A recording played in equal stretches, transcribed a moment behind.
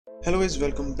Hello guys,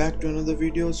 welcome back to another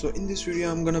video. So in this video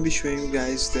I'm gonna be showing you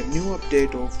guys the new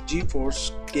update of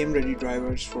GeForce game ready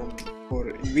drivers for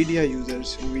Nvidia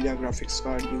users, Nvidia graphics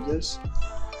card users.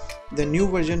 The new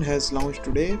version has launched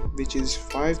today, which is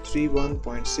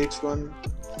 531.61,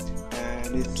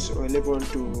 and it's available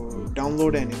to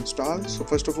download and install. So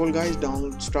first of all guys,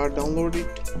 start download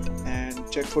it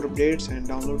and check for updates and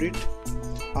download it.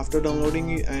 After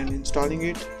downloading it and installing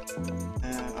it,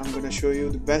 I'm gonna show you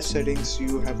the best settings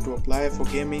you have to apply for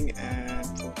gaming and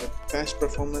for the best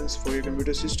performance for your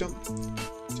computer system.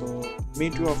 So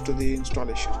meet you after the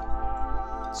installation.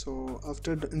 So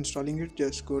after installing it,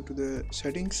 just go to the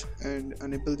settings and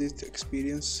enable this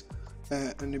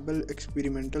enable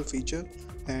experimental feature,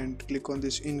 and click on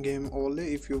this in-game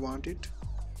overlay if you want it,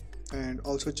 and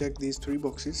also check these three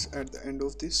boxes at the end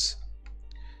of this.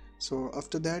 So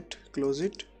after that, close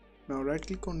it. Now right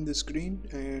click on the screen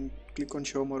and click on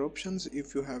show more options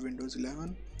if you have Windows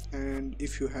 11, and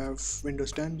if you have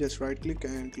Windows 10, just right click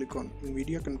and click on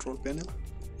Nvidia control panel.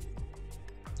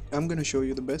 I'm gonna show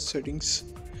you the best settings,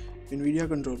 Nvidia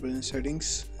control panel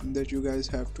settings, that you guys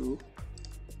have to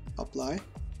apply.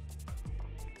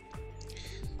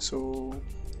 So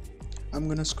I'm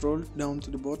gonna scroll down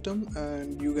to the bottom,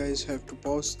 and you guys have to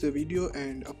pause the video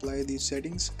and apply these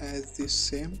settings as this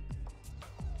same.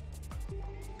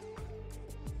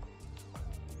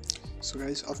 So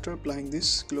guys, after applying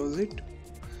this, close it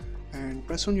and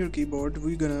press on your keyboard.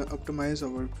 We're gonna optimize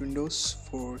our Windows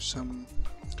for some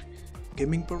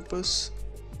gaming purpose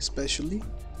especially.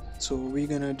 So we're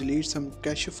gonna delete some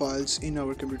cache files in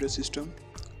our computer system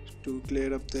to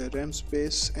clear up the RAM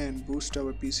space and boost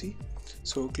our PC.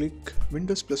 So click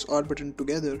Windows plus R button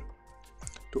together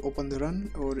to open the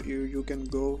run, or you can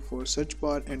go for search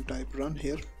bar and type run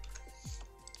here.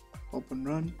 Open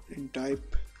run and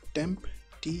type temp,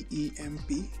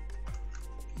 TEMP.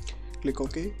 Click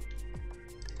OK.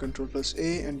 Control plus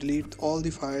A and delete all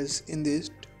the files in this.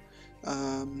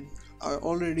 I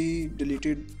already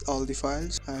deleted all the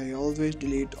files. I always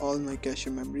delete all my cache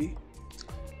memory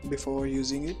before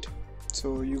using it,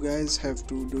 so you guys have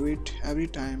to do it every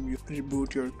time you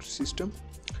reboot your system.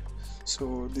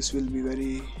 So this will be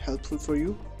very helpful for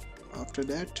you. After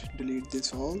that, delete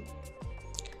this all,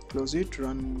 close it,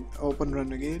 open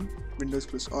run again, Windows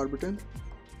plus R button.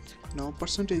 Now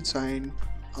 %sign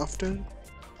after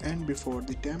and before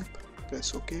the temp,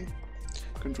 press OK.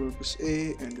 Control plus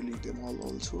A and delete them all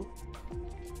also,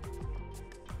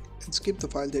 and skip the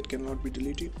file that cannot be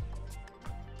deleted.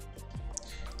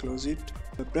 Close it.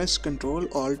 Press Ctrl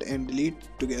Alt and delete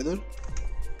together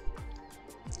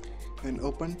and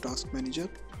open Task Manager.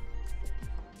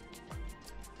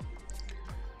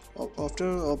 After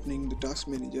opening the Task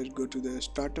Manager, go to the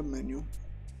Startup menu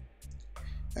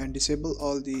and disable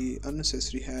all the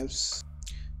unnecessary apps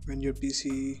when your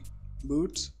PC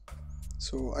boots.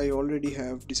 So I already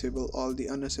have disabled all the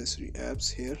unnecessary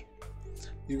apps here.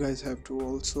 You guys have to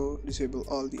also disable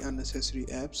all the unnecessary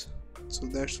apps, so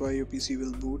that's why your PC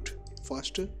will boot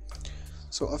faster.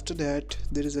 So after that,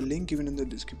 there is a link given in the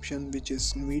description, which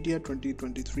is Nvidia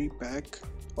 2023 pack,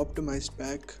 optimized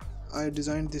pack. I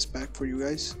designed this pack for you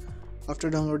guys. After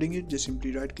downloading it, just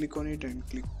simply right click on it and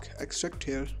click extract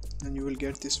here, and you will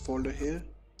get this folder here.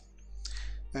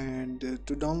 And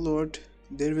to download,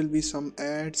 there will be some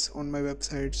ads on my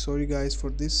website. Sorry guys for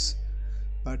this,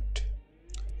 but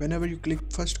whenever you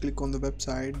first click on the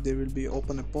website, there will be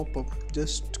open a pop-up.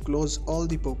 Just close all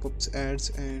the pop-ups ads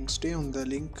and stay on the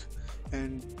link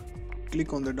and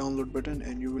click on the download button,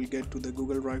 and you will get to the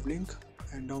Google Drive link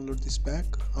and download this pack.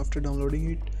 After downloading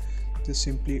it, just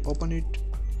simply open it,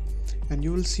 and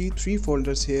you will see three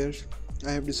folders here.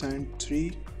 I have designed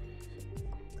three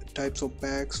types of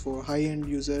packs for high-end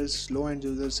users, low-end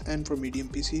users, and for medium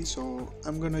PC. So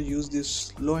I'm gonna use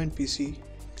this low-end PC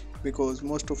because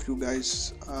most of you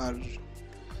guys are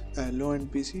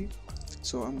low-end PC,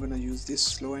 so I'm gonna use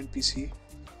this low-end PC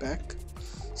pack.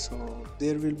 So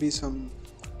there will be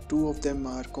two of them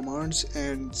are commands,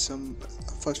 and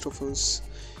first of all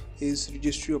is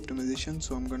registry optimization.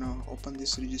 So I'm gonna open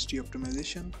this registry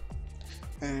optimization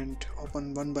and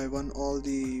open one by one all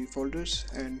the folders,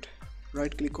 and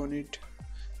right click on it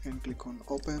and click on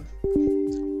open,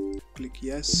 click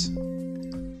yes,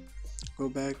 go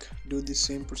back, do the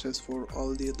same process for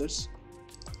all the others.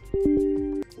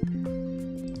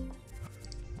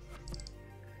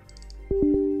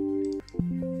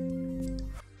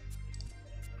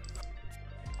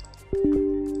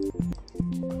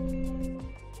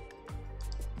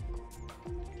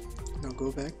 Now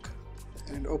go back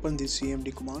and open the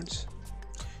CMD commands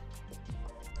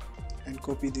and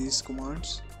copy these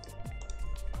commands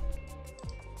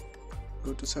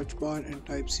go to search bar and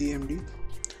type cmd,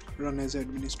 run as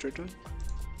administrator.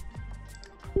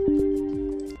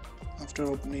 After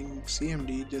opening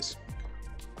cmd, just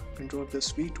Ctrl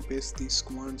plus V to paste these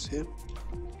commands here.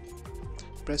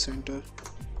 Press enter.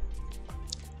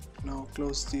 Now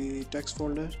close the text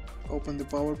folder, open the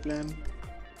power plan,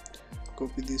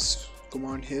 copy this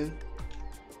command here,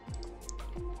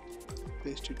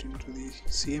 paste it into the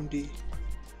cmd,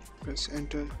 press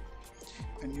enter,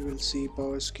 and you will see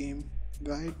power scheme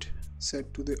guide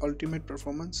set to the ultimate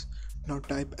performance. Now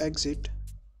type exit,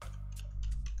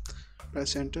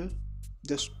 press enter.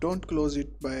 Just don't close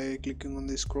it by clicking on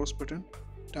this cross button.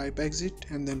 Type exit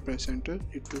and then press enter.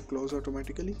 It will close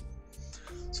automatically.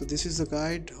 So this is the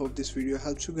guide. Hope this video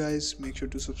helps you guys. Make sure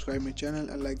to subscribe my channel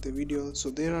and like the video. So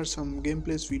there are some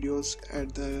gameplays videos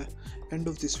at the end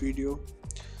of this video,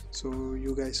 so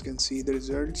you guys can see the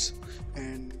results,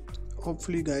 and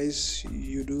hopefully guys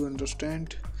you do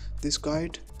understand this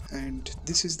guide. And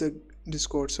this is the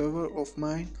Discord server of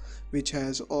mine, which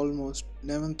has almost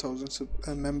 11,000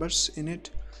 members in it.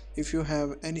 If you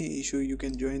have any issue, you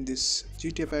can join this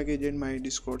GTA package in my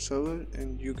Discord server,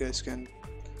 and you guys can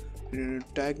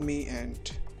tag me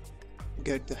and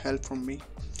get the help from me.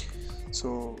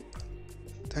 So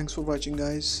thanks for watching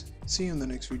guys. See you in the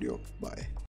next video. Bye.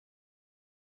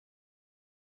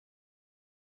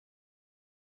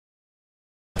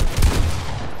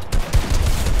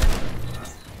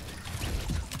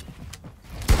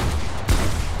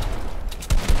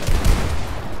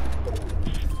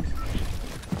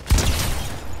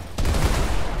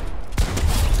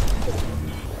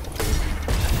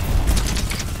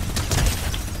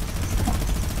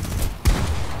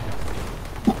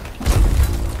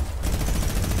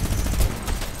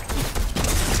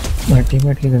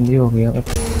 Teammate की गंदी हो गया,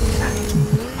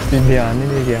 ध्यान ही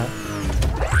नहीं गया।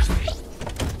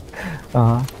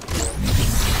 हाँ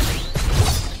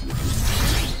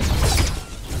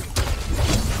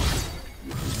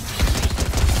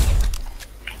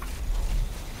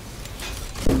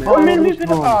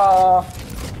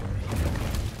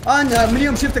انا من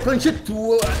يوم شفتك وين شت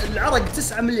والعرق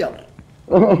 9 مليار.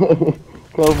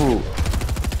 كفو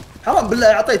حرام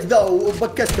بالله، اعطيت ذا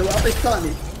وبكسته واعطيت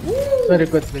ثاني. فيري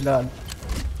جود بلال،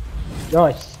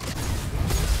 نايس.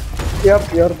 يب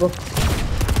يربط.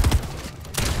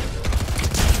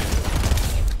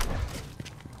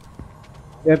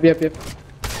 يب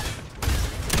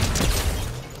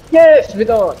يس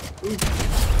بلال.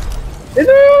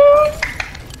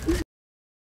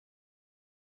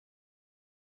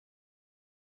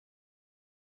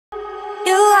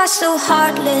 You are so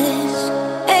heartless,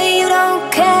 and you don't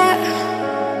care.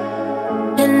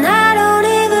 And I don't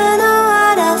even know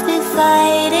what I've been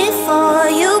fighting for.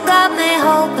 You got me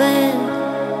hoping,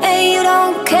 and you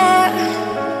don't care.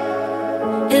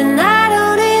 And I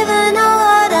don't even know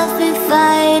what I've been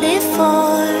fighting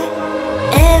for.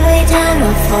 Every time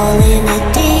I fall in the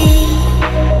deep,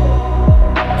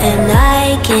 and I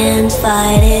can't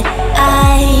fight it,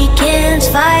 I can't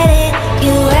fight it.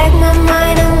 You wreck my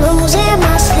mind, I'm losing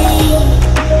my sleep.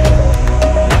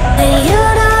 And you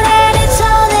know that it's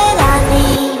all that I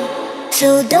need, so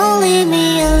don't leave me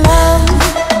alone.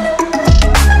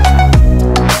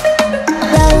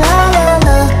 La la la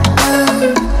la,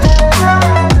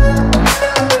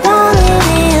 don't leave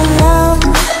me alone.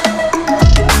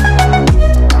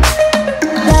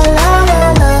 La la la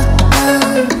la,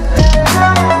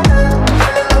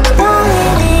 don't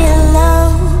leave me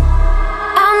alone.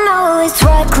 I know it's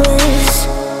reckless,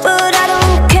 but I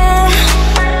don't care.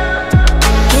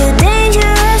 You're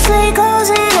dangerously close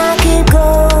and I keep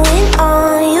going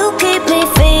on. You keep me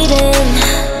fading,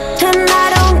 and I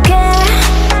don't care.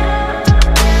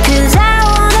 'Cause I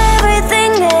want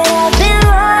everything that I've been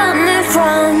running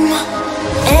from.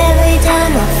 Every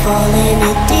time I fall in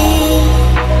it deep,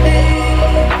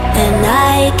 and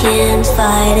I can't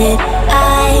fight it,